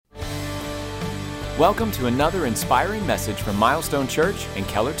Welcome to another inspiring message from Milestone Church in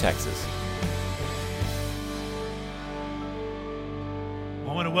Keller, Texas.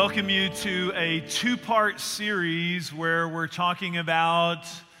 I want to welcome you to a two-part series where we're talking about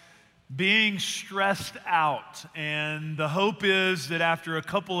being stressed out. And the hope is that after a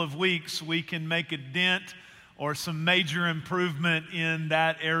couple of weeks, we can make a dent or some major improvement in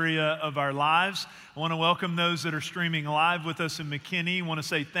that area of our lives. I want to welcome those that are streaming live with us in McKinney. I want to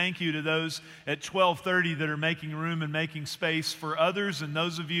say thank you to those at 12:30 that are making room and making space for others, and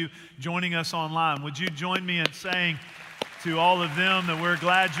those of you joining us online. Would you join me in saying to all of them that we're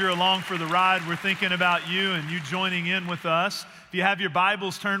glad you're along for the ride. We're thinking about you and you joining in with us. If you have your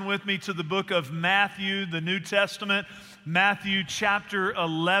Bibles, turn with me to the book of Matthew, the New Testament. Matthew chapter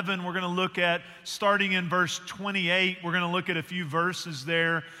 11, we're going to look at, starting in verse 28, we're going to look at a few verses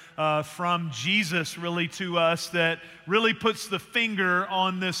there from Jesus really to us that really puts the finger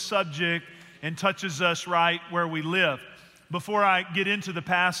on this subject and touches us right where we live. Before I get into the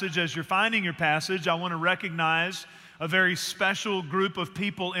passage, as you're finding your passage, I want to recognize a very special group of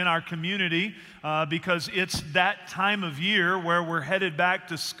people in our community because it's that time of year where we're headed back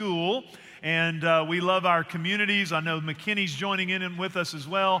to school. And we love our communities. I know McKinney's joining in with us as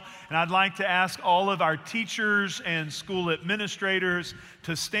well. And I'd like to ask all of our teachers and school administrators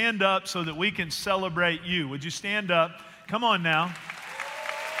to stand up so that we can celebrate you. Would you stand up? Come on now.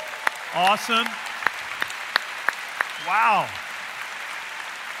 Awesome. Wow.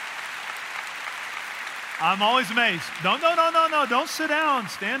 I'm always amazed. No. Don't sit down.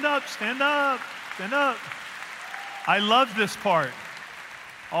 Stand up. I love this part.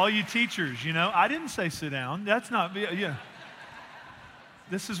 All you teachers, I didn't say sit down. That's not,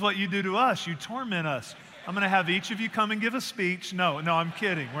 This is what you do to us. You torment us. I'm going to have each of you come and give a speech. No, I'm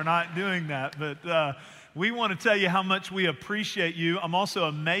kidding. We're not doing that. But we want to tell you how much we appreciate you. I'm also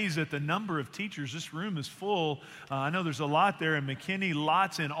amazed at the number of teachers. This room is full. I know there's a lot there in McKinney,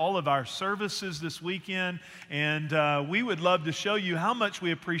 lots in all of our services this weekend. And we would love to show you how much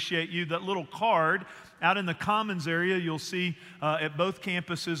we appreciate you. That little card out in the Commons area, you'll see at both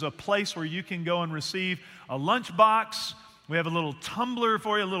campuses a place where you can go and receive a lunch box. We have a little tumbler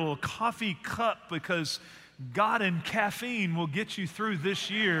for you, a little coffee cup, because God and caffeine will get you through this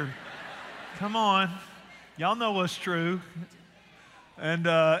year. Come on. Y'all know what's true.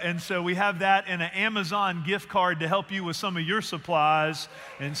 And so we have that and an Amazon gift card to help you with some of your supplies.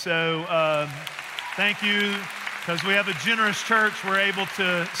 And so thank you, because we have a generous church. We're able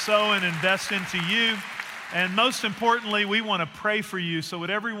to sow and invest into you. And most importantly, we want to pray for you. So would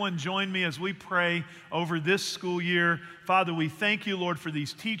everyone join me as we pray over this school year? Father, we thank you, Lord, for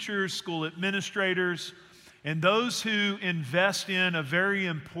these teachers, school administrators, and those who invest in a very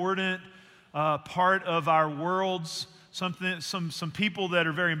important part of our worlds, some people that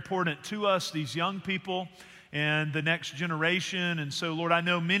are very important to us, these young people and the next generation. And so, Lord, I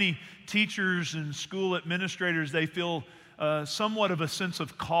know many teachers and school administrators, they feel somewhat of a sense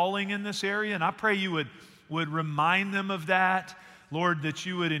of calling in this area. And I pray you would remind them of that, Lord, that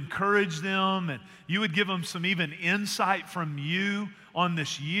you would encourage them and you would give them some even insight from you on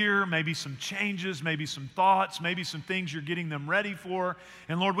this year, maybe some changes, maybe some thoughts, maybe some things you're getting them ready for.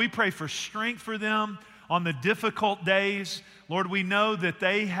 And Lord, we pray for strength for them on the difficult days. Lord, we know that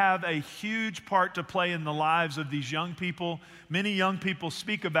they have a huge part to play in the lives of these young people. Many young people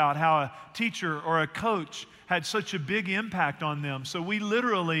speak about how a teacher or a coach had such a big impact on them. So we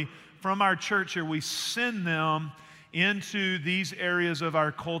literally, from our church here, we send them into these areas of our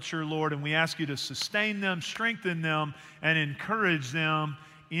culture, Lord, and we ask you to sustain them, strengthen them, and encourage them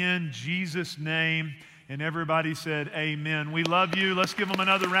in Jesus' name. And everybody said amen. We love you. Let's give them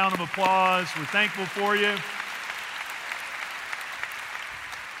another round of applause. We're thankful for you.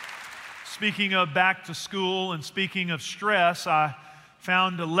 Speaking of back to school and speaking of stress, I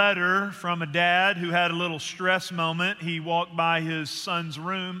found a letter from a dad who had a little stress moment. He walked by his son's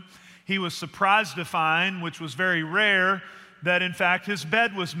room. He was surprised to find, which was very rare, that in fact his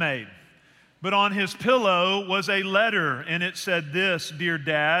bed was made. But on his pillow was a letter, and it said this: "Dear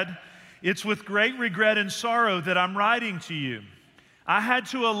Dad, it's with great regret and sorrow that I'm writing to you. I had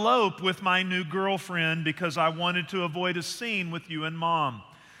to elope with my new girlfriend because I wanted to avoid a scene with you and Mom.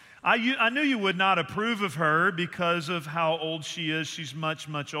 I knew you would not approve of her because of how old she is. She's much,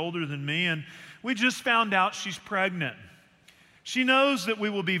 much older than me, and we just found out she's pregnant. She knows that we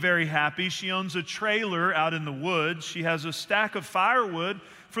will be very happy. She owns a trailer out in the woods. She has a stack of firewood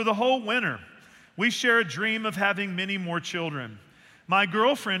for the whole winter. We share a dream of having many more children. My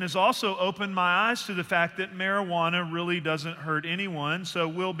girlfriend has also opened my eyes to the fact that marijuana really doesn't hurt anyone, so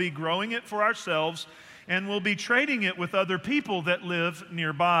we'll be growing it for ourselves and we'll be trading it with other people that live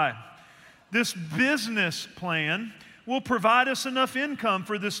nearby. This business plan will provide us enough income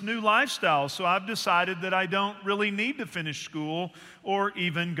for this new lifestyle. So I've decided that I don't really need to finish school or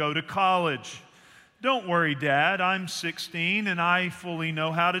even go to college. Don't worry, Dad, I'm 16 and I fully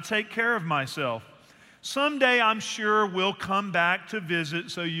know how to take care of myself. Someday I'm sure we'll come back to visit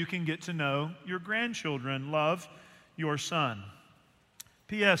so you can get to know your grandchildren. Love, your son.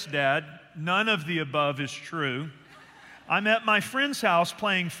 P.S. Dad, none of the above is true. I'm at my friend's house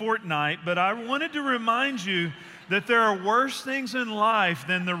playing Fortnite, but I wanted to remind you that there are worse things in life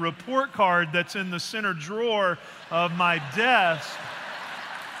than the report card that's in the center drawer of my desk.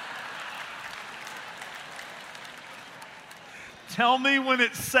 Tell me when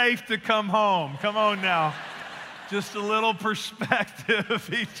it's safe to come home. Come on now. Just a little perspective.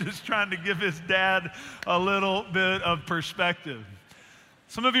 He's just trying to give his dad a little bit of perspective.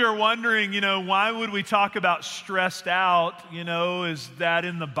 Some of you are wondering, why would we talk about stressed out? Is that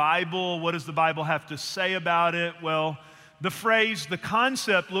in the Bible? What does the Bible have to say about it? Well, the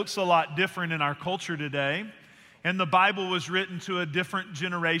concept looks a lot different in our culture today. And the Bible was written to a different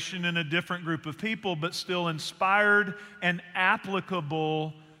generation and a different group of people, but still inspired and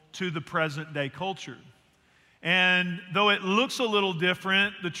applicable to the present day culture. And though it looks a little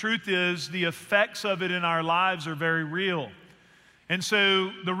different, the truth is the effects of it in our lives are very real. And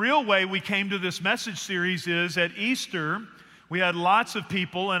so the real way we came to this message series is at Easter, we had lots of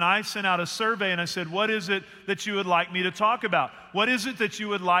people, and I sent out a survey and I said, what is it that you would like me to talk about? What is it that you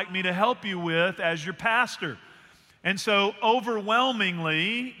would like me to help you with as your pastor? And so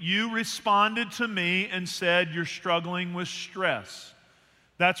overwhelmingly, you responded to me and said you're struggling with stress.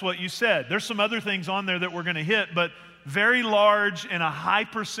 That's what you said. There's some other things on there that we're going to hit, but very large and a high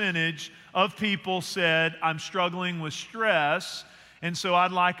percentage of people said, I'm struggling with stress, and so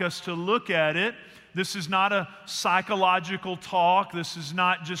I'd like us to look at it. This is not a psychological talk. This is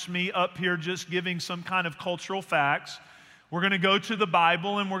not just me up here just giving some kind of cultural facts. We're going to go to the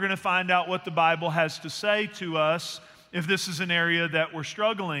Bible and we're going to find out what the Bible has to say to us if this is an area that we're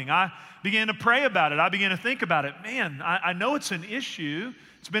struggling. I began to pray about it. I began to think about it. Man, I know it's an issue.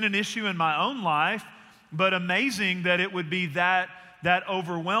 It's been an issue in my own life, but amazing that it would be that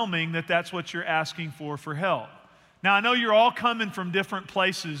overwhelming that that's what you're asking for help. Now, I know you're all coming from different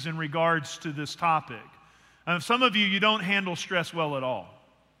places in regards to this topic. Some of you don't handle stress well at all.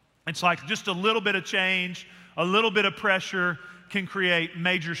 It's like just a little bit of change, a little bit of pressure can create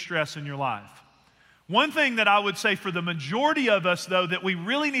major stress in your life. One thing that I would say for the majority of us, though, that we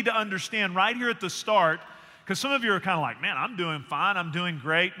really need to understand right here at the start, because some of you are kind of like, man, I'm doing fine, I'm doing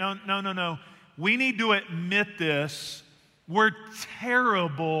great. No. We need to admit this. We're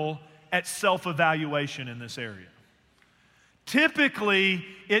terrible at self-evaluation in this area. Typically,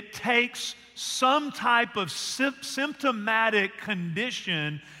 it takes some type of symptomatic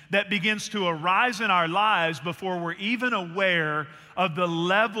condition that begins to arise in our lives before we're even aware of the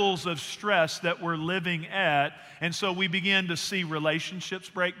levels of stress that we're living at. And so we begin to see relationships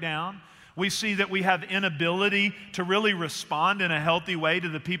break down. We see that we have inability to really respond in a healthy way to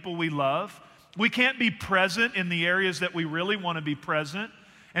the people we love. We can't be present in the areas that we really want to be present.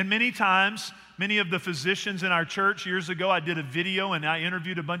 And many times, many of the physicians in our church, years ago, I did a video and I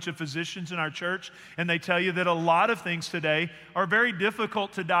interviewed a bunch of physicians in our church, and they tell you that a lot of things today are very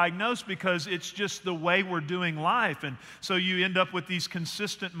difficult to diagnose because it's just the way we're doing life. And so you end up with these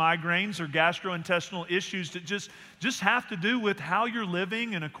consistent migraines or gastrointestinal issues that just have to do with how you're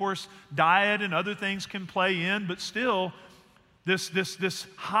living. And of course, diet and other things can play in, but still, this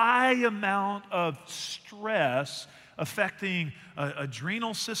high amount of stress affecting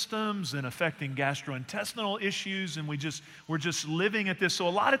adrenal systems and affecting gastrointestinal issues, and we're just living at this. So a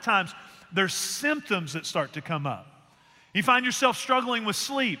lot of times there's symptoms that start to come up. You find yourself struggling with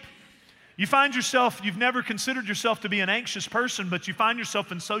sleep. You find yourself, you've never considered yourself to be an anxious person, but you find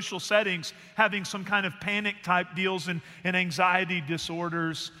yourself in social settings having some kind of panic type deals and anxiety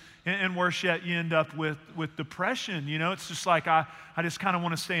disorders. And worse yet, you end up with depression. It's just like, I just kind of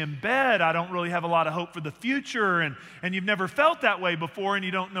want to stay in bed. I don't really have a lot of hope for the future. And you've never felt that way before, and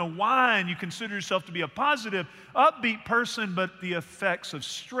you don't know why. And you consider yourself to be a positive, upbeat person, but the effects of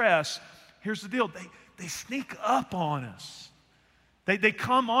stress, here's the deal. They sneak up on us. They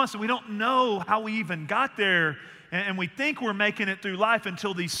come on us, and we don't know how we even got there. And we think we're making it through life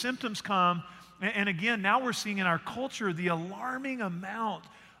until these symptoms come. And again, now we're seeing in our culture the alarming amount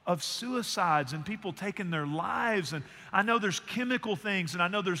of suicides and people taking their lives. And I know there's chemical things, and I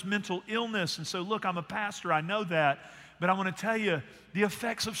know there's mental illness. And so look, I'm a pastor, I know that. But I want to tell you, the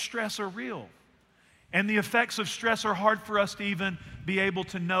effects of stress are real. And the effects of stress are hard for us to even be able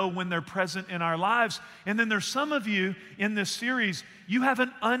to know when they're present in our lives. And then there's some of you in this series, you have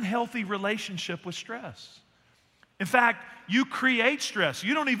an unhealthy relationship with stress. In fact, you create stress.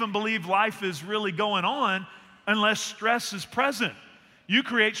 You don't even believe life is really going on unless stress is present. You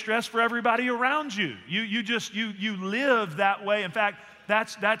create stress for everybody around you. You live that way. In fact,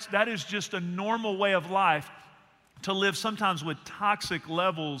 that is just a normal way of life, to live sometimes with toxic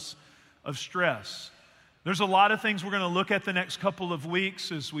levels of stress. There's a lot of things we're going to look at the next couple of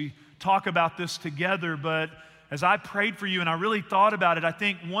weeks as we talk about this together, but as I prayed for you and I really thought about it, I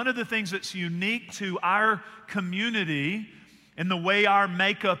think one of the things that's unique to our community and the way our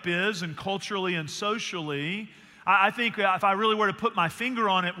makeup is, and culturally and socially, I think if I really were to put my finger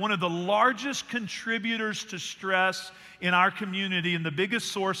on it, one of the largest contributors to stress in our community and the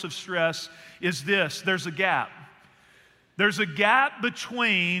biggest source of stress is this: there's a gap. There's a gap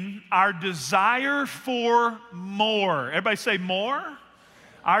between our desire for more. Everybody say more.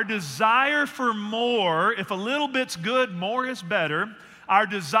 Our desire for more, if a little bit's good, more is better. Our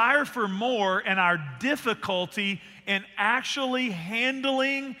desire for more and our difficulty in actually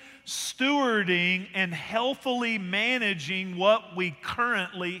handling, stewarding, and healthily managing what we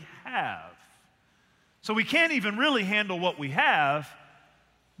currently have. So we can't even really handle what we have,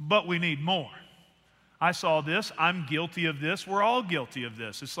 but we need more. I saw this. I'm guilty of this. We're all guilty of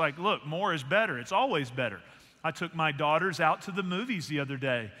this. It's like, look, more is better. It's always better. I took my daughters out to the movies the other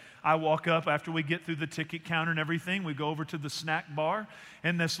day. I walk up after we get through the ticket counter and everything. We go over to the snack bar,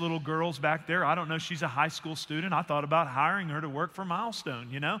 and this little girl's back there. I don't know, she's a high school student. I thought about hiring her to work for Milestone,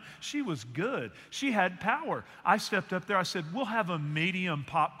 you know. She was good. She had power. I stepped up there. I said, we'll have a medium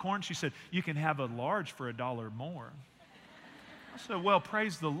popcorn. She said, you can have a large for $1 more. I said, well,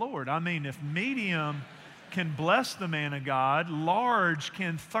 praise the Lord. I mean, if medium can bless the man of God, large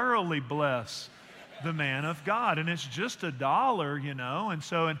can thoroughly bless the man of God. And it's just $1, you know. And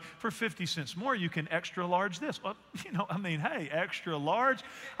so, and for 50 cents more, you can extra large this. Well, you know, I mean, hey, extra large.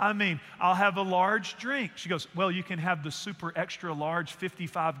 I mean, I'll have a large drink. She goes, well, you can have the super extra large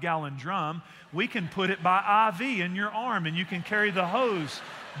 55-gallon drum. We can put it by IV in your arm, and you can carry the hose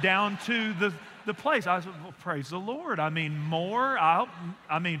down to the place. I said, well, praise the Lord. I mean, more, I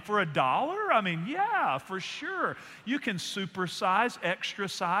mean, for $1? I mean, yeah, for sure. You can supersize, extra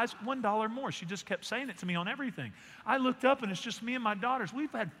size, $1 more. She just kept saying it to me on everything. I looked up, and it's just me and my daughters.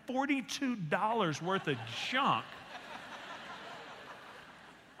 We've had $42 worth of junk.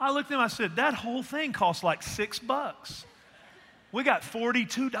 I looked at them, I said, that whole thing cost like $6. We got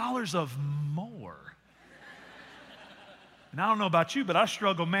 $42 of more. And I don't know about you, but I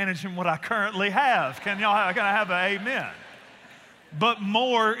struggle managing what I currently have. Can I have an amen? But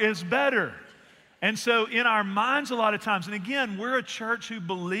more is better. And so in our minds a lot of times, and again, we're a church who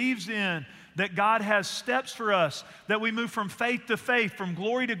believes in that God has steps for us, that we move from faith to faith, from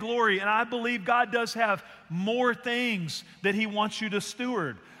glory to glory. And I believe God does have more things that He wants you to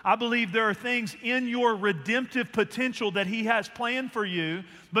steward. I believe there are things in your redemptive potential that He has planned for you,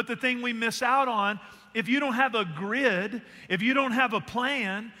 but the thing we miss out on, if you don't have a grid, if you don't have a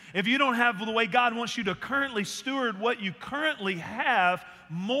plan, if you don't have the way God wants you to currently steward what you currently have,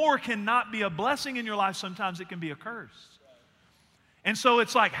 more cannot be a blessing in your life. Sometimes it can be a curse. And so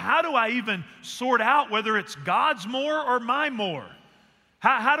it's like, how do I even sort out whether it's God's more or my more?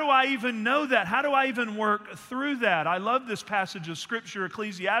 How do I even know that? How do I even work through that? I love this passage of Scripture.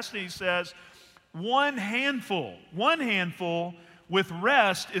 Ecclesiastes says, one handful with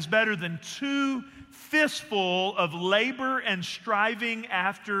rest is better than 2 fistful of labor and striving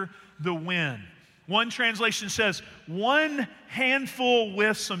after the wind. One translation says, one handful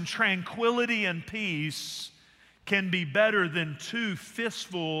with some tranquility and peace can be better than 2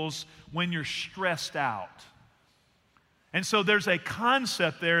 fistfuls when you're stressed out. And so there's a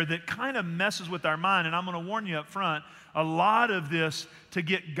concept there that kind of messes with our mind, and I'm going to warn you up front, a lot of this to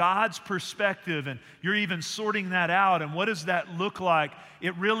get God's perspective, and you're even sorting that out, and what does that look like?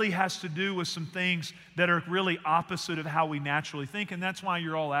 It really has to do with some things that are really opposite of how we naturally think, and that's why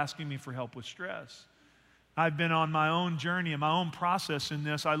you're all asking me for help with stress. I've been on my own journey and my own process in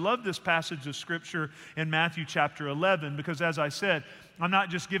this. I love this passage of Scripture in Matthew chapter 11 because, as I said, I'm not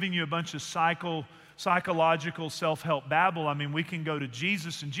just giving you a bunch of psychological self-help babble. I mean, we can go to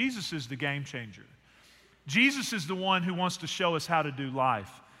Jesus, and Jesus is the game changer. Jesus is the one who wants to show us how to do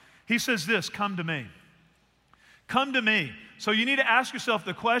life. He says this, come to me. Come to me. So you need to ask yourself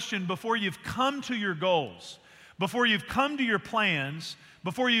the question before you've come to your goals, before you've come to your plans,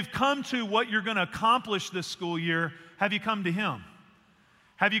 before you've come to what you're going to accomplish this school year, have you come to Him?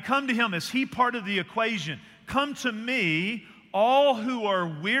 Have you come to Him? Is He part of the equation? Come to me, all who are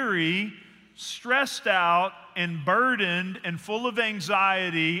weary stressed out and burdened and full of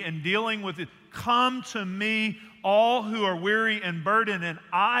anxiety and dealing with it, come to me, all who are weary and burdened, and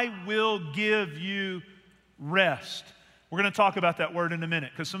I will give you rest. We're going to talk about that word in a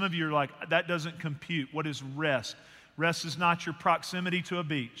minute because some of you are like, that doesn't compute. What is rest? Rest is not your proximity to a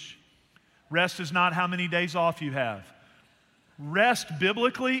beach. Rest is not how many days off you have. Rest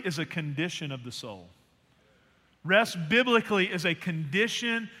biblically is a condition of the soul. Rest biblically is a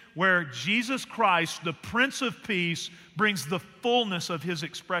condition where Jesus Christ, the Prince of Peace, brings the fullness of his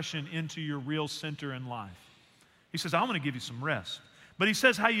expression into your real center in life. He says, I want to give you some rest. But he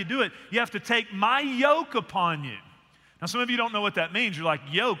says how you do it, you have to take my yoke upon you. Now, some of you don't know what that means. You're like,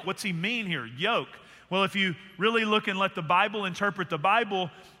 yoke, what's he mean here? Yoke. Well, if you really look and let the Bible interpret the Bible,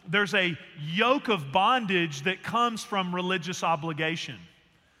 there's a yoke of bondage that comes from religious obligation.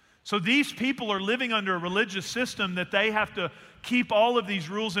 So these people are living under a religious system that they have to keep all of these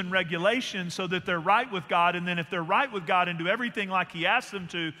rules and regulations so that they're right with God, and then if they're right with God and do everything like he asks them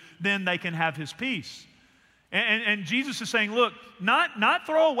to, then they can have his peace. And Jesus is saying, look, not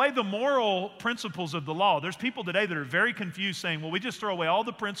throw away the moral principles of the law. There's people today that are very confused saying, well, we just throw away all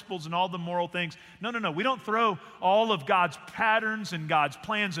the principles and all the moral things. No. We don't throw all of God's patterns and God's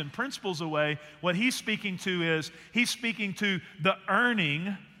plans and principles away. What he's speaking to is, he's speaking to the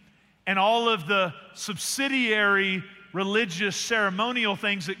earning and all of the subsidiary religious ceremonial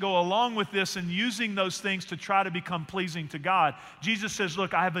things that go along with this and using those things to try to become pleasing to God. Jesus says,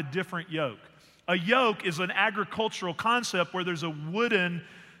 look, I have a different yoke. A yoke is an agricultural concept where there's a wooden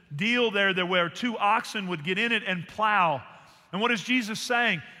deal there where two oxen would get in it and plow. And what is Jesus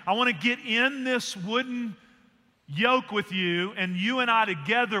saying? I want to get in this wooden yoke with you, and you and I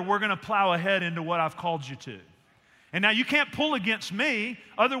together, we're going to plow ahead into what I've called you to. And now you can't pull against me,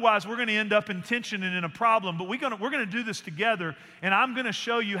 otherwise we're going to end up in tension and in a problem, but we're going to do this together, and I'm going to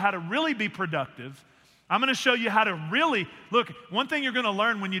show you how to really be productive. I'm going to show you how to really, look, one thing you're going to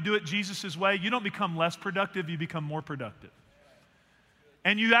learn when you do it Jesus' way, you don't become less productive, you become more productive.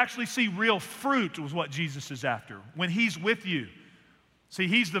 And you actually see real fruit was what Jesus is after when he's with you. See,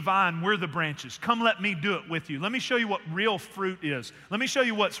 he's the vine, we're the branches. Come let me do it with you. Let me show you what real fruit is. Let me show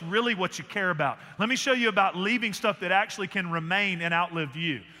you what's really what you care about. Let me show you about leaving stuff that actually can remain and outlive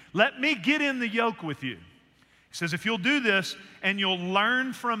you. Let me get in the yoke with you. He says, if you'll do this and you'll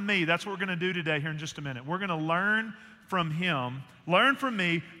learn from me, that's what we're going to do today here in just a minute. We're going to learn from him. Learn from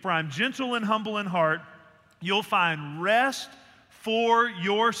me, for I'm gentle and humble in heart. You'll find rest for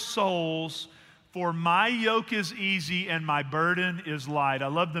your souls, for my yoke is easy and my burden is light. I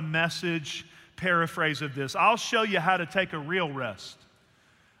love the Message paraphrase of this. I'll show you how to take a real rest.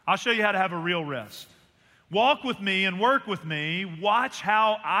 I'll show you how to have a real rest. Walk with me and work with me. Watch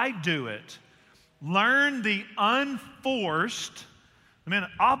how I do it. Learn the unforced.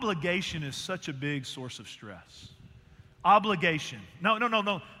 Obligation is such a big source of stress. Obligation.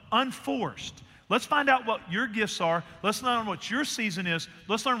 No. Unforced. Let's find out what your gifts are. Let's learn what your season is.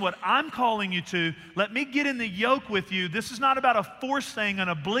 Let's learn what I'm calling you to. Let me get in the yoke with you. This is not about a forced thing, an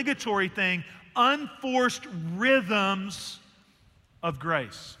obligatory thing. Unforced rhythms of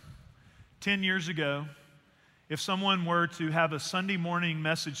grace. 10 years ago, if someone were to have a Sunday morning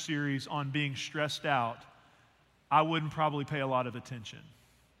message series on being stressed out, I wouldn't probably pay a lot of attention.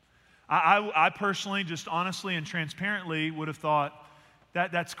 I personally, just honestly and transparently, would have thought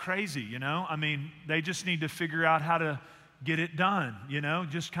that's crazy, you know? They just need to figure out how to get it done, you know?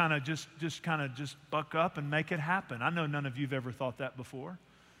 Just buck up and make it happen. I know none of you've ever thought that before.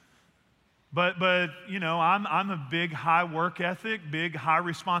 But you know, I'm a big high work ethic, big high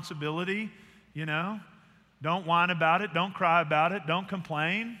responsibility, you know? Don't whine about it. Don't cry about it. Don't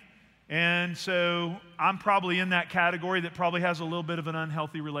complain. And so I'm probably in that category that probably has a little bit of an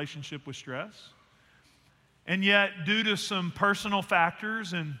unhealthy relationship with stress. And yet, due to some personal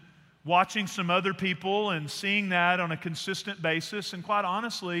factors and watching some other people and seeing that on a consistent basis, and quite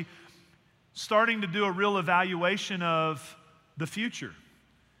honestly, starting to do a real evaluation of the future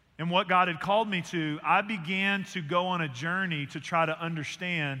and what God had called me to, I began to go on a journey to try to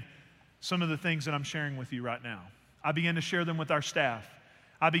understand some of the things that I'm sharing with you right now. I began to share them with our staff.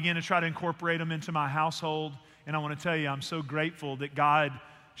 I began to try to incorporate them into my household, and I want to tell you, I'm so grateful that God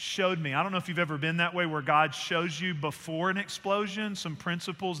showed me. I don't know if you've ever been that way where God shows you before an explosion some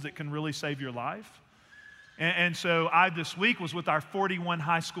principles that can really save your life. And so I, this week, was with our 41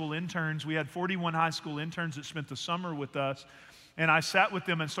 high school interns. We had 41 high school interns that spent the summer with us. And I sat with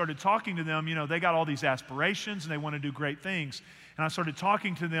them and started talking to them. You know, they got all these aspirations and they want to do great things. And I started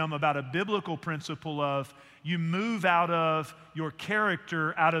talking to them about a biblical principle of you move out of your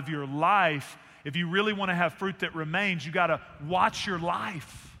character, out of your life. If you really want to have fruit that remains, you got to watch your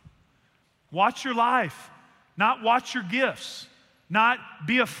life. Watch your life, not watch your gifts. Not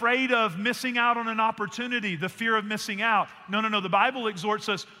be afraid of missing out on an opportunity, the fear of missing out. No. The Bible exhorts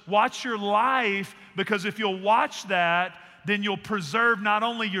us, watch your life, because if you'll watch that, then you'll preserve not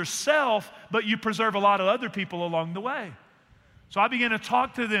only yourself, but you preserve a lot of other people along the way. So I began to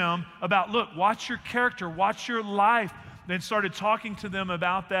talk to them about, look, watch your character, watch your life. Then started talking to them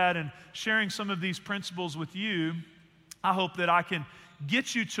about that and sharing some of these principles with you. I hope that I can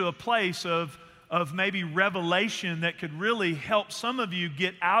get you to a place of maybe revelation that could really help some of you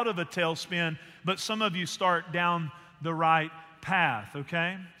get out of a tailspin, but some of you start down the right path,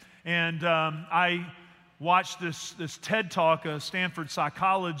 okay? And I watched this TED Talk. A Stanford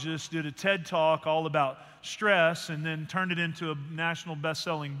psychologist did a TED Talk all about stress and then turned it into a national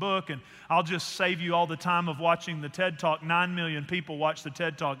best-selling book. And I'll just save you all the time of watching the TED Talk. 9 million people watch the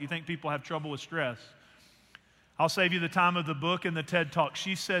TED Talk. You think people have trouble with stress? I'll save you the time of the book and the TED Talk.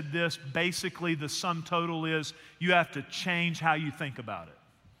 She said this, basically the sum total is you have to change how you think about it.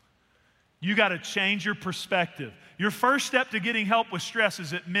 You got to change your perspective. Your first step to getting help with stress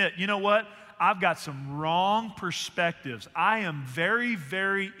is admit, you know what? I've got some wrong perspectives. I am very,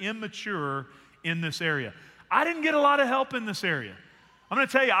 very immature in this area. I didn't get a lot of help in this area. I'm going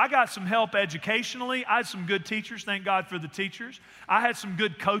to tell you, I got some help educationally. I had some good teachers. Thank God for the teachers. I had some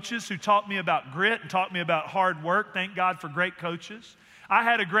good coaches who taught me about grit and taught me about hard work. Thank God for great coaches. I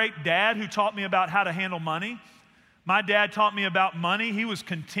had a great dad who taught me about how to handle money. My dad taught me about money. He was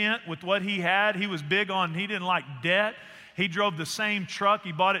content with what he had. He was big on, he didn't like debt. He drove the same truck.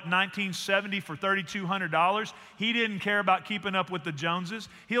 He bought it in 1970 for $3,200. He didn't care about keeping up with the Joneses.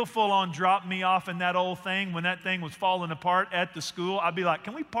 He'll full on drop me off in that old thing when that thing was falling apart at the school. I'd be like,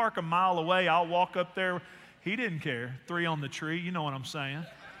 can we park a mile away? I'll walk up there. He didn't care. 3 on the tree. You know what I'm saying.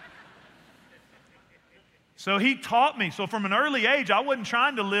 So he taught me. So from an early age, I wasn't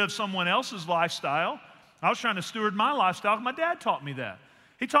trying to live someone else's lifestyle. I was trying to steward my lifestyle. My dad taught me that.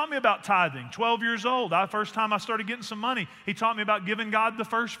 He taught me about tithing. 12 years old, first time I started getting some money. He taught me about giving God the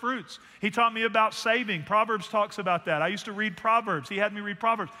first fruits. He taught me about saving. Proverbs talks about that. I used to read Proverbs. He had me read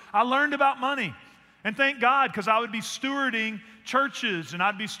Proverbs. I learned about money. And thank God, because I would be stewarding churches and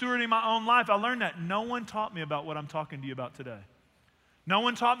I'd be stewarding my own life. I learned that. No one taught me about what I'm talking to you about today. No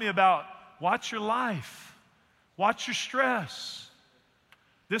one taught me about watch your life, watch your stress.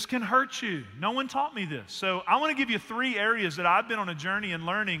 This can hurt you. No one taught me this. So I want to give you 3 areas that I've been on a journey in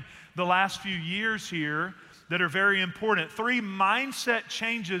learning the last few years here that are very important. 3 mindset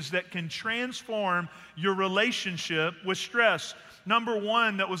changes that can transform your relationship with stress. Number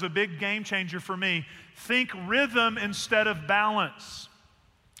 1, that was a big game changer for me, think rhythm instead of balance.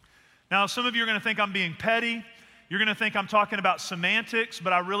 Now, some of you are going to think I'm being petty. You're going to think I'm talking about semantics,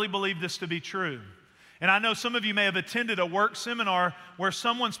 but I really believe this to be true. And I know some of you may have attended a work seminar where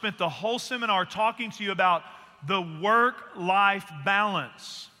someone spent the whole seminar talking to you about the work-life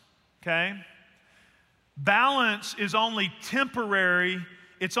balance, okay? Balance is only temporary.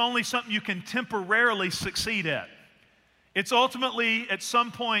 It's only something you can temporarily succeed at. It's ultimately, at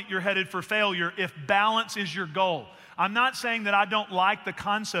some point, you're headed for failure if balance is your goal. I'm not saying that I don't like the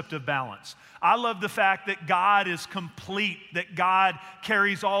concept of balance. I love the fact that God is complete, that God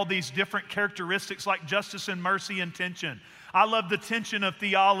carries all these different characteristics like justice and mercy and tension. I love the tension of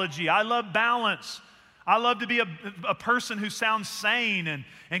theology. I love balance. I love to be a person who sounds sane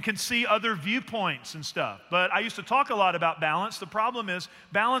and can see other viewpoints and stuff. But I used to talk a lot about balance. The problem is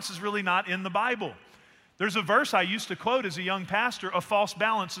balance is really not in the Bible. There's a verse I used to quote as a young pastor, a false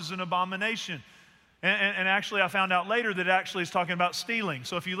balance is an abomination. And actually, I found out later that it actually is talking about stealing.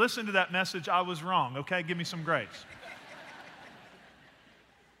 So if you listen to that message, I was wrong, okay? Give me some grace.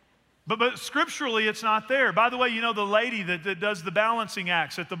 But scripturally, it's not there. By the way, you know the lady that does the balancing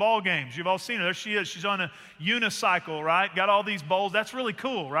acts at the ball games. You've all seen her. There she is. She's on a unicycle, right? Got all these bowls. That's really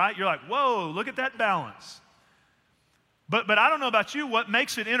cool, right? You're like, whoa, look at that balance. But I don't know about you. What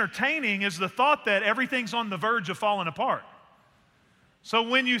makes it entertaining is the thought that everything's on the verge of falling apart. So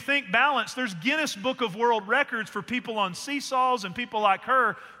when you think balance, there's Guinness Book of World Records for people on seesaws and people like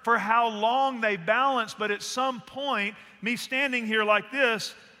her for how long they balance. But at some point, me standing here like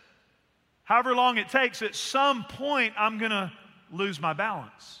this, however long it takes, at some point, I'm going to lose my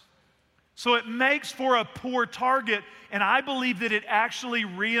balance. So it makes for a poor target, and I believe that it actually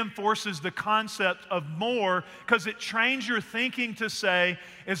reinforces the concept of more because it trains your thinking to say,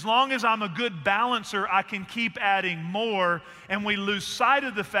 as long as I'm a good balancer, I can keep adding more, and we lose sight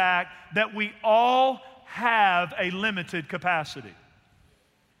of the fact that we all have a limited capacity.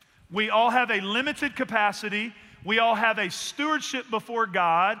 We all have a limited capacity. We all have a stewardship before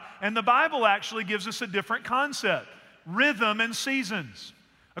God, and the Bible actually gives us a different concept, rhythm and seasons.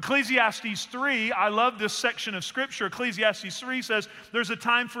 Ecclesiastes 3, I love this section of Scripture. Ecclesiastes 3 says there's a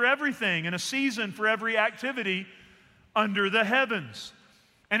time for everything and a season for every activity under the heavens.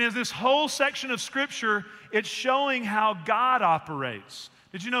 And in this whole section of Scripture, it's showing how God operates.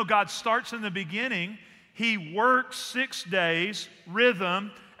 Did you know God starts in the beginning? He works 6 days,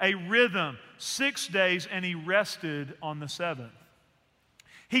 a rhythm, 6 days, and He rested on the seventh.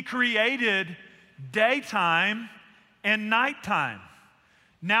 He created daytime and nighttime.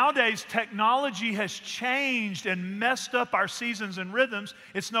 Nowadays, technology has changed and messed up our seasons and rhythms.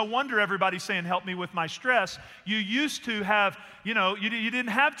 It's no wonder everybody's saying, help me with my stress. You used to have, you didn't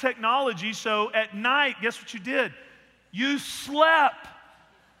have technology, so at night, guess what you did? You slept.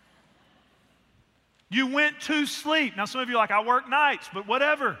 You went to sleep. Now, some of you are like, I work nights, but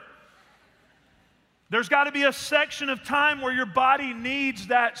whatever. There's got to be a section of time where your body needs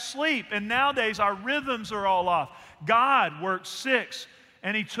that sleep. And nowadays, our rhythms are all off. God worked 6,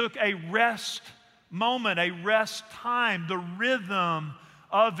 and He took a rest moment, a rest time. The rhythm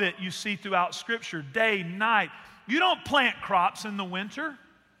of it you see throughout Scripture, day, night. You don't plant crops in the winter.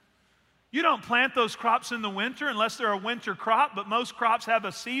 You don't plant those crops in the winter unless they're a winter crop, but most crops have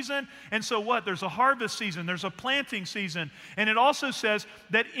a season. And so what? There's a harvest season, there's a planting season. And it also says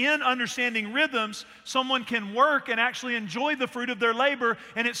that in understanding rhythms, someone can work and actually enjoy the fruit of their labor.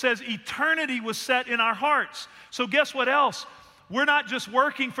 And it says eternity was set in our hearts. So guess what else? We're not just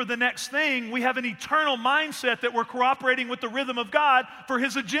working for the next thing. We have an eternal mindset that we're cooperating with the rhythm of God for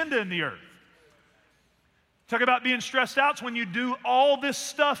His agenda in the earth. Talk about being stressed out when you do all this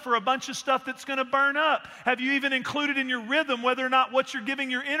stuff for a bunch of stuff that's going to burn up. Have you even included in your rhythm whether or not what you're giving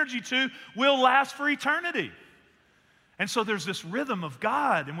your energy to will last for eternity? And so there's this rhythm of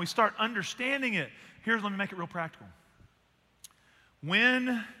God, and we start understanding it. Let me make it real practical.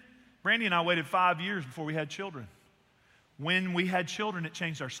 When Brandy and I waited 5 years before we had children. When we had children, it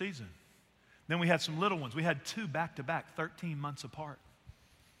changed our season. Then we had some little ones. We had 2 back-to-back, 13 months apart.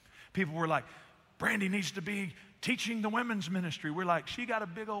 People were like, Brandy needs to be teaching the women's ministry. We're like, she got a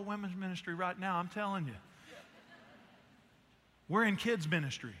big old women's ministry right now, I'm telling you. We're in kids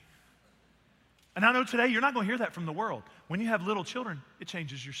ministry. And I know today you're not going to hear that from the world. When you have little children, it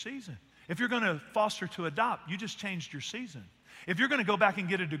changes your season. If you're going to foster to adopt, you just changed your season. If you're going to go back and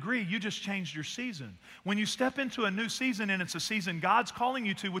get a degree, you just changed your season. When you step into a new season and it's a season God's calling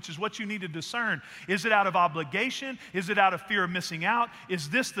you to, which is what you need to discern, is it out of obligation? Is it out of fear of missing out? Is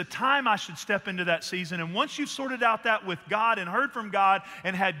this the time I should step into that season? And once you've sorted out that with God and heard from God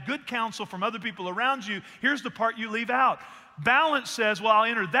and had good counsel from other people around you, here's the part you leave out. Balance says, well, I'll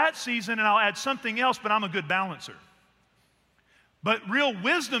enter that season and I'll add something else, but I'm a good balancer. But real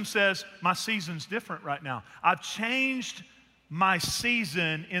wisdom says, my season's different right now. I've changed my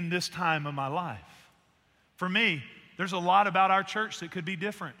season in this time of my life. For me, there's a lot about our church that could be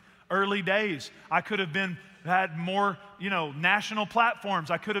different. Early days, I could have had more, national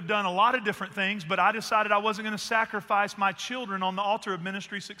platforms. I could have done a lot of different things, but I decided I wasn't going to sacrifice my children on the altar of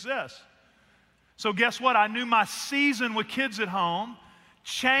ministry success. So guess what? I knew my season with kids at home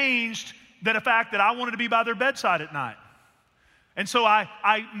changed the fact that I wanted to be by their bedside at night. And so I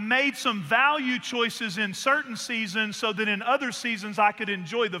made some value choices in certain seasons so that in other seasons I could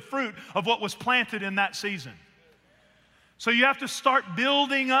enjoy the fruit of what was planted in that season. So you have to start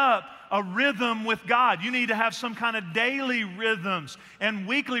building up a rhythm with God. You need to have some kind of daily rhythms and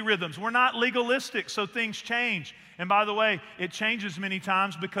weekly rhythms. We're not legalistic, so things change. And by the way, it changes many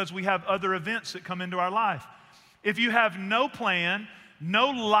times because we have other events that come into our life. If you have no plan, no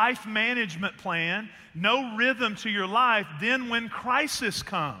life management plan, no rhythm to your life, then when crisis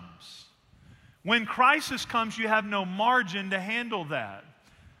comes, you have no margin to handle that.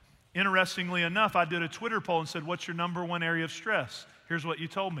 Interestingly enough, I did a Twitter poll and said, what's your number one area of stress? Here's what you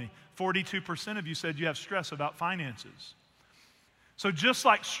told me. 42% of you said you have stress about finances. So just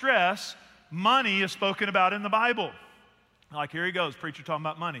like stress, money is spoken about in the Bible. Like, here he goes, preacher talking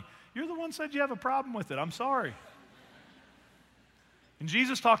about money. You're the one who said you have a problem with it. I'm sorry. And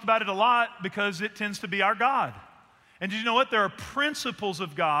Jesus talked about it a lot because it tends to be our God. And did you know what? There are principles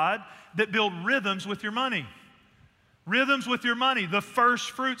of God that build rhythms with your money. Rhythms with your money. The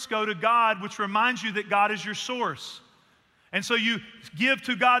first fruits go to God, which reminds you that God is your source. And so you give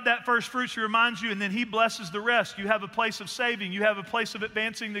to God that first fruits, He reminds you, and then He blesses the rest. You have a place of saving. You have a place of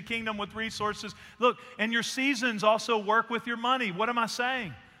advancing the kingdom with resources. Look, and your seasons also work with your money. What am I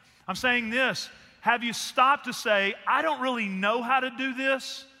saying? I'm saying this. Have you stopped to say, I don't really know how to do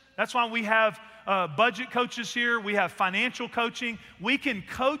this? That's why we have budget coaches here. We have financial coaching. We can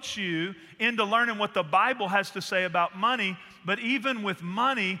coach you into learning what the Bible has to say about money. But even with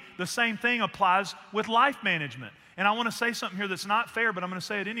money, the same thing applies with life management. And I want to say something here that's not fair, but I'm going to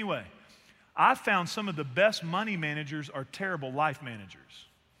say it anyway. I've found some of the best money managers are terrible life managers.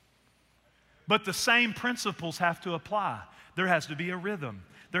 But the same principles have to apply. There has to be a rhythm.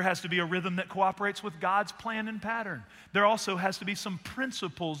 There has to be a rhythm that cooperates with God's plan and pattern. There also has to be some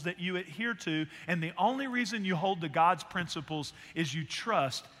principles that you adhere to, and the only reason you hold to God's principles is you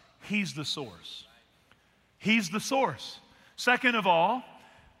trust He's the source. He's the source. Second of all,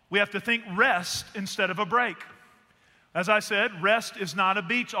 we have to think rest instead of a break. As I said, rest is not a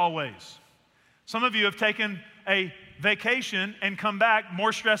beach always. Some of you have taken a vacation and come back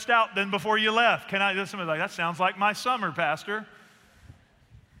more stressed out than before you left. Somebody's like, that sounds like my summer, Pastor.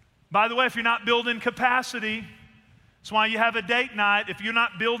 By the way, if you're not building capacity, that's why you have a date night. If you're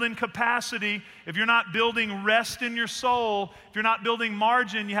not building capacity, if you're not building rest in your soul, if you're not building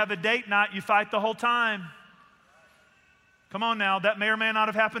margin, you have a date night, you fight the whole time. Come on now, that may or may not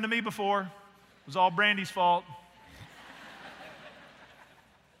have happened to me before. It was all Brandy's fault.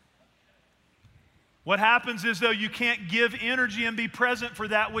 What happens is, though, you can't give energy and be present for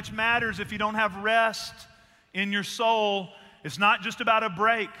that which matters if you don't have rest in your soul. It's not just about a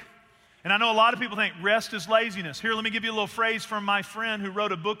break. And I know a lot of people think rest is laziness. Here, let me give you a little phrase from my friend who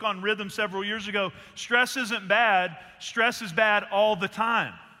wrote a book on rhythm several years ago. Stress isn't bad. Stress is bad all the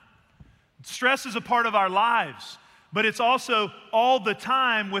time. Stress is a part of our lives, but it's also all the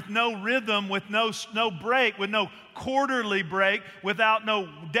time with no rhythm, with no break, with no quarterly break, without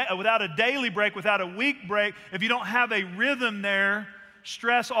a daily break, without a week break. If you don't have a rhythm there,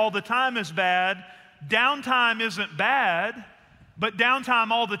 stress all the time is bad. Downtime isn't bad, but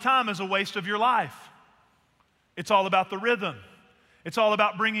downtime all the time is a waste of your life. It's all about the rhythm. It's all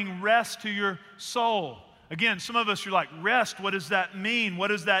about bringing rest to your soul. Again, some of us are like, rest, what does that mean? What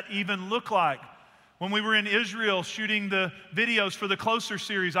does that even look like? When we were in Israel shooting the videos for the Closer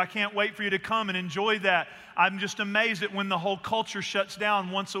series, I can't wait for you to come and enjoy that. I'm just amazed at when the whole culture shuts down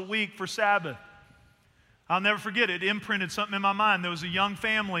once a week for Sabbath. I'll never forget it. It imprinted something in my mind. There was a young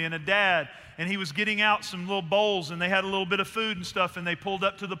family and a dad, and he was getting out some little bowls, and they had a little bit of food and stuff, and they pulled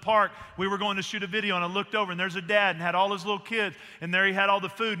up to the park. We were going to shoot a video, and I looked over, and there's a dad and had all his little kids, and there he had all the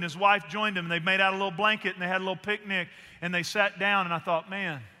food, and his wife joined him, and they made out a little blanket, and they had a little picnic, and they sat down, and I thought,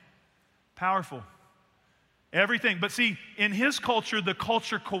 man, powerful. Everything. But see, in his culture, the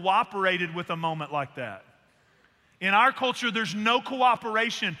culture cooperated with a moment like that. In our culture, there's no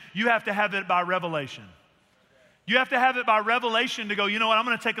cooperation. You have to have it by revelation. You have to have it by revelation to go, you know what, I'm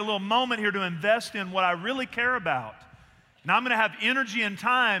going to take a little moment here to invest in what I really care about. And I'm going to have energy and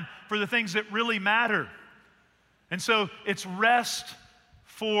time for the things that really matter. And so it's rest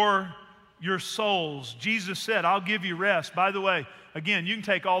for your souls. Jesus said, I'll give you rest. By the way, again, you can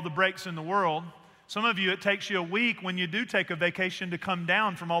take all the breaks in the world. Some of you, it takes you a week when you do take a vacation to come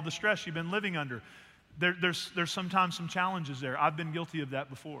down from all the stress you've been living under. There's sometimes some challenges there. I've been guilty of that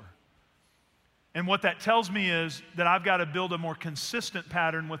before. And what that tells me is that I've got to build a more consistent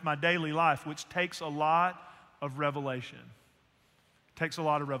pattern with my daily life, which takes a lot of revelation. It takes a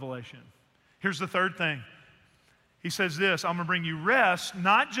lot of revelation. Here's the third thing. He says this, I'm going to bring you rest,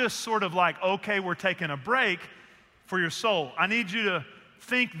 not just sort of like, okay, we're taking a break for your soul. I need you to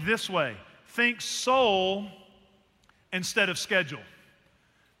think this way. Think soul instead of schedule.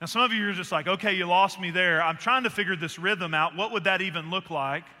 Now, some of you are just like, okay, you lost me there. I'm trying to figure this rhythm out. What would that even look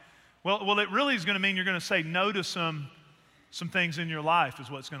like? Well, it really is going to mean you're going to say no to some things in your life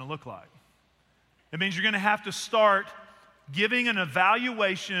is what it's going to look like. It means you're going to have to start giving an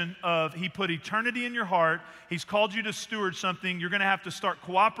evaluation of He put eternity in your heart. He's called you to steward something. You're going to have to start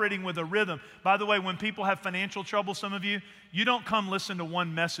cooperating with a rhythm. By the way, when people have financial trouble, some of you don't come listen to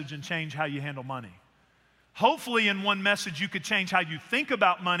one message and change how you handle money. Hopefully in one message you could change how you think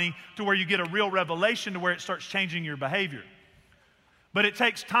about money to where you get a real revelation to where it starts changing your behavior. But it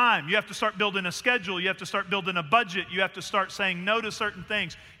takes time. You have to start building a schedule. You have to start building a budget. You have to start saying no to certain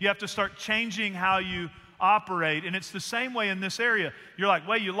things. You have to start changing how you operate. And it's the same way in this area. You're like,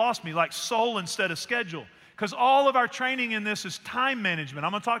 wait, you lost me, like soul instead of schedule. Because all of our training in this is time management.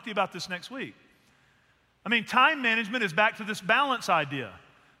 I'm going to talk to you about this next week. I mean, time management is back to this balance idea.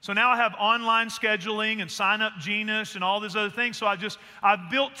 So now I have online scheduling and Sign Up Genius and all these other things. So I've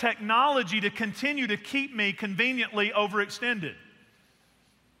built technology to continue to keep me conveniently overextended.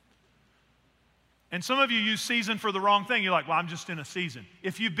 And some of you use season for the wrong thing. You're like, well, I'm just in a season.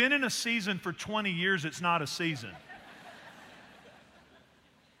 If you've been in a season for 20 years, it's not a season.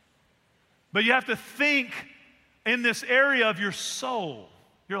 But you have to think in this area of your soul.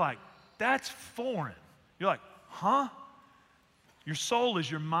 You're like, that's foreign. You're like, huh? Your soul is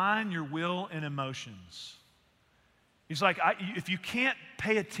your mind, your will, and emotions. He's like, if you can't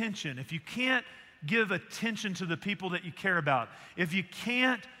pay attention, if you can't give attention to the people that you care about, if you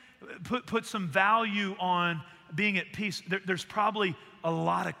can't put some value on being at peace, there's probably a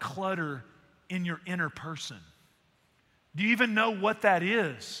lot of clutter in your inner person. Do you even know what that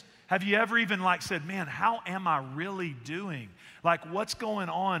is? Have you ever even said, man, how am I really doing? What's going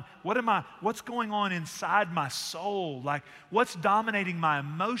on? What's going on inside my soul? What's dominating my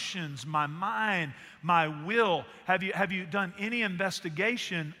emotions, my mind, my will? Have you done any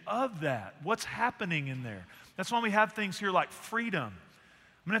investigation of that? What's happening in there? That's why we have things here like freedom.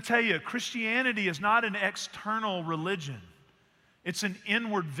 I'm going to tell you, Christianity is not an external religion. It's an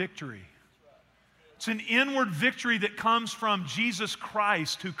inward victory. It's an inward victory that comes from Jesus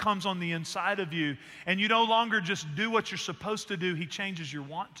Christ who comes on the inside of you, and you no longer just do what you're supposed to do, He changes your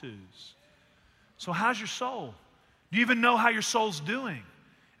want-tos. So how's your soul? Do you even know how your soul's doing?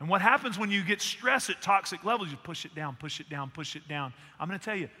 And what happens when you get stressed at toxic levels? You push it down, push it down, push it down. I'm going to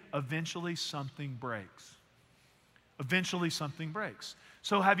tell you, eventually something breaks. Eventually something breaks.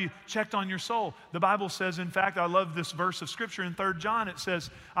 So have you checked on your soul? The Bible says, in fact, I love this verse of Scripture in 3 John. It says,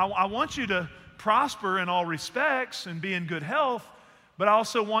 I want you to prosper in all respects and be in good health, but I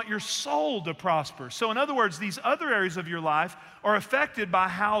also want your soul to prosper. So in other words, these other areas of your life are affected by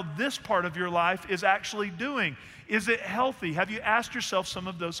how this part of your life is actually doing. Is it healthy? Have you asked yourself some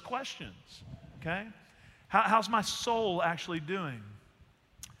of those questions? Okay? How's my soul actually doing?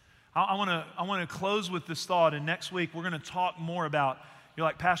 I want to close with this thought, and next week we're going to talk more about, you're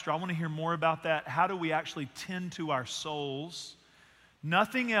like, Pastor, I want to hear more about that. How do we actually tend to our souls?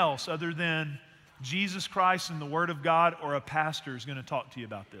 Nothing else other than Jesus Christ and the Word of God or a pastor is going to talk to you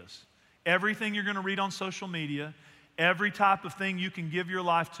about this. Everything you're going to read on social media, every type of thing you can give your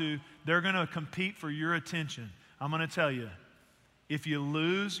life to, they're going to compete for your attention. I'm going to tell you, if you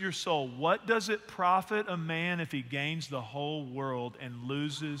lose your soul, what does it profit a man if he gains the whole world and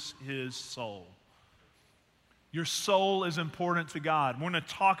loses his soul? Your soul is important to God. We're going to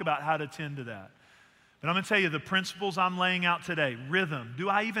talk about how to tend to that. But I'm going to tell you the principles I'm laying out today. Rhythm. Do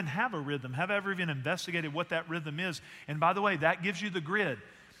I even have a rhythm? Have I ever even investigated what that rhythm is? And by the way, that gives you the grid.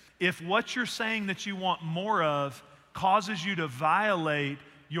 If what you're saying that you want more of causes you to violate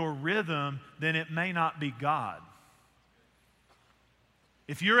your rhythm, then it may not be God.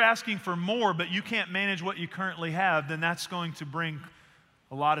 If you're asking for more, but you can't manage what you currently have, then that's going to bring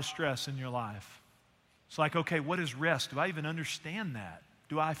a lot of stress in your life. It's like, okay, what is rest? Do I even understand that?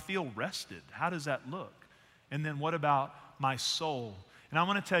 Do I feel rested? How does that look? And then what about my soul? And I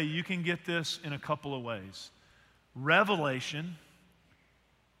want to tell you, you can get this in a couple of ways. Revelation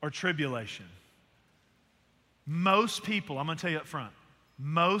or tribulation. Most people, I'm going to tell you up front,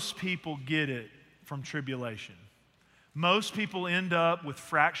 most people get it from tribulation. Most people end up with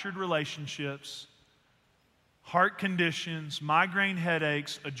fractured relationships, heart conditions, migraine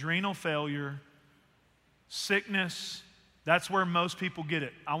headaches, adrenal failure, sickness. That's where most people get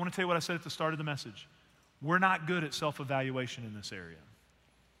it. I want to tell you what I said at the start of the message. We're not good at self-evaluation in this area.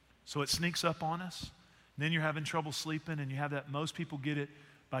 So it sneaks up on us. And then you're having trouble sleeping, and you have that. Most people get it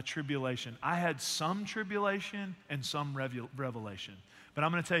by tribulation. I had some tribulation and some revelation. But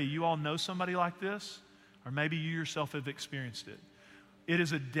I'm going to tell you, you all know somebody like this, or maybe you yourself have experienced it. It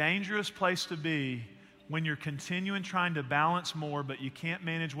is a dangerous place to be when you're continuing trying to balance more, but you can't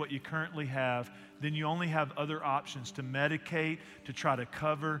manage what you currently have. Then you only have other options to medicate, to try to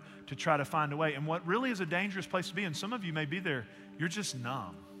cover, to try to find a way. And what really is a dangerous place to be, and some of you may be there, you're just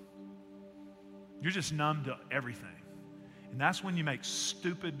numb. You're just numb to everything. And that's when you make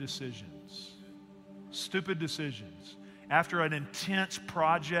stupid decisions. Stupid decisions. After an intense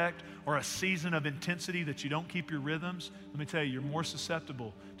project or a season of intensity that you don't keep your rhythms, let me tell you, you're more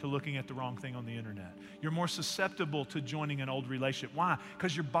susceptible to looking at the wrong thing on the internet. You're more susceptible to joining an old relationship. Why?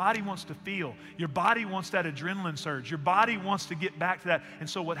 Because your body wants to feel. Your body wants that adrenaline surge. Your body wants to get back to that. And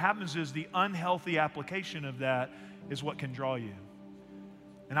so what happens is the unhealthy application of that is what can draw you.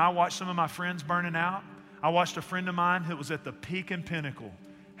 And I watched some of my friends burning out. I watched a friend of mine who was at the peak and pinnacle,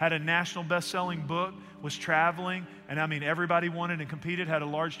 had a national best-selling book, was traveling, and I mean, everybody wanted and competed, had a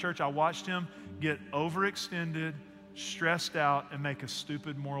large church. I watched him get overextended, stressed out, and make a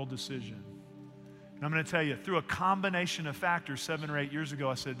stupid moral decision. And I'm going to tell you, through a combination of factors 7 or 8 years ago,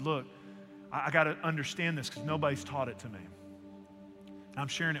 I said, look, I got to understand this because nobody's taught it to me. And I'm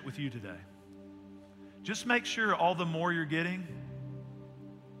sharing it with you today. Just make sure all the more you're getting,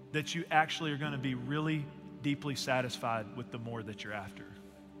 that you actually are going to be really deeply satisfied with the more that you're after.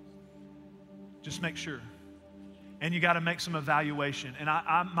 Just make sure. and you got to make some evaluation. And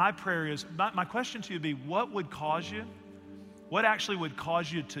my prayer is, my question to you would be, what actually would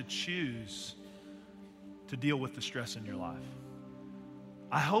cause you to choose to deal with the stress in your life?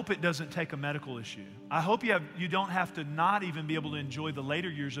 I hope it doesn't take a medical issue. I hope you don't have to not even be able to enjoy the later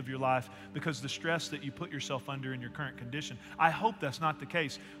years of your life because of the stress that you put yourself under in your current condition. I hope that's not the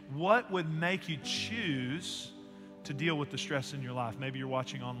case. What would make you choose to deal with the stress in your life? Maybe you're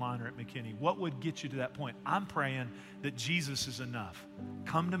watching online or at McKinney. What would get you to that point? I'm praying that Jesus is enough.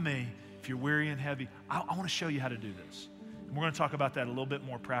 Come to me if you're weary and heavy. I want to show you how to do this. And we're going to talk about that a little bit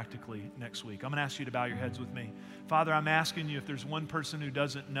more practically next week. I'm going to ask you to bow your heads with me. Father, I'm asking you, if there's one person who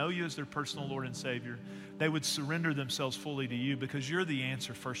doesn't know you as their personal Lord and Savior, they would surrender themselves fully to you, because you're the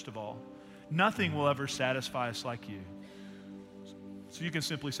answer, first of all. Nothing will ever satisfy us like you. So you can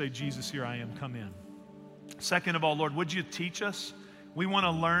simply say, Jesus, here I am, come in. Second of all, Lord, would you teach us? We want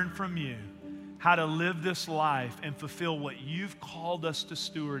to learn from you how to live this life and fulfill what you've called us to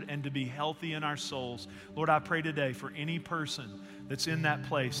steward and to be healthy in our souls. Lord, I pray today for any person that's in that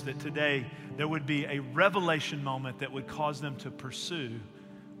place, that today there would be a revelation moment that would cause them to pursue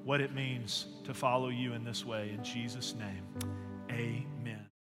what it means to follow you in this way. In Jesus' name, amen.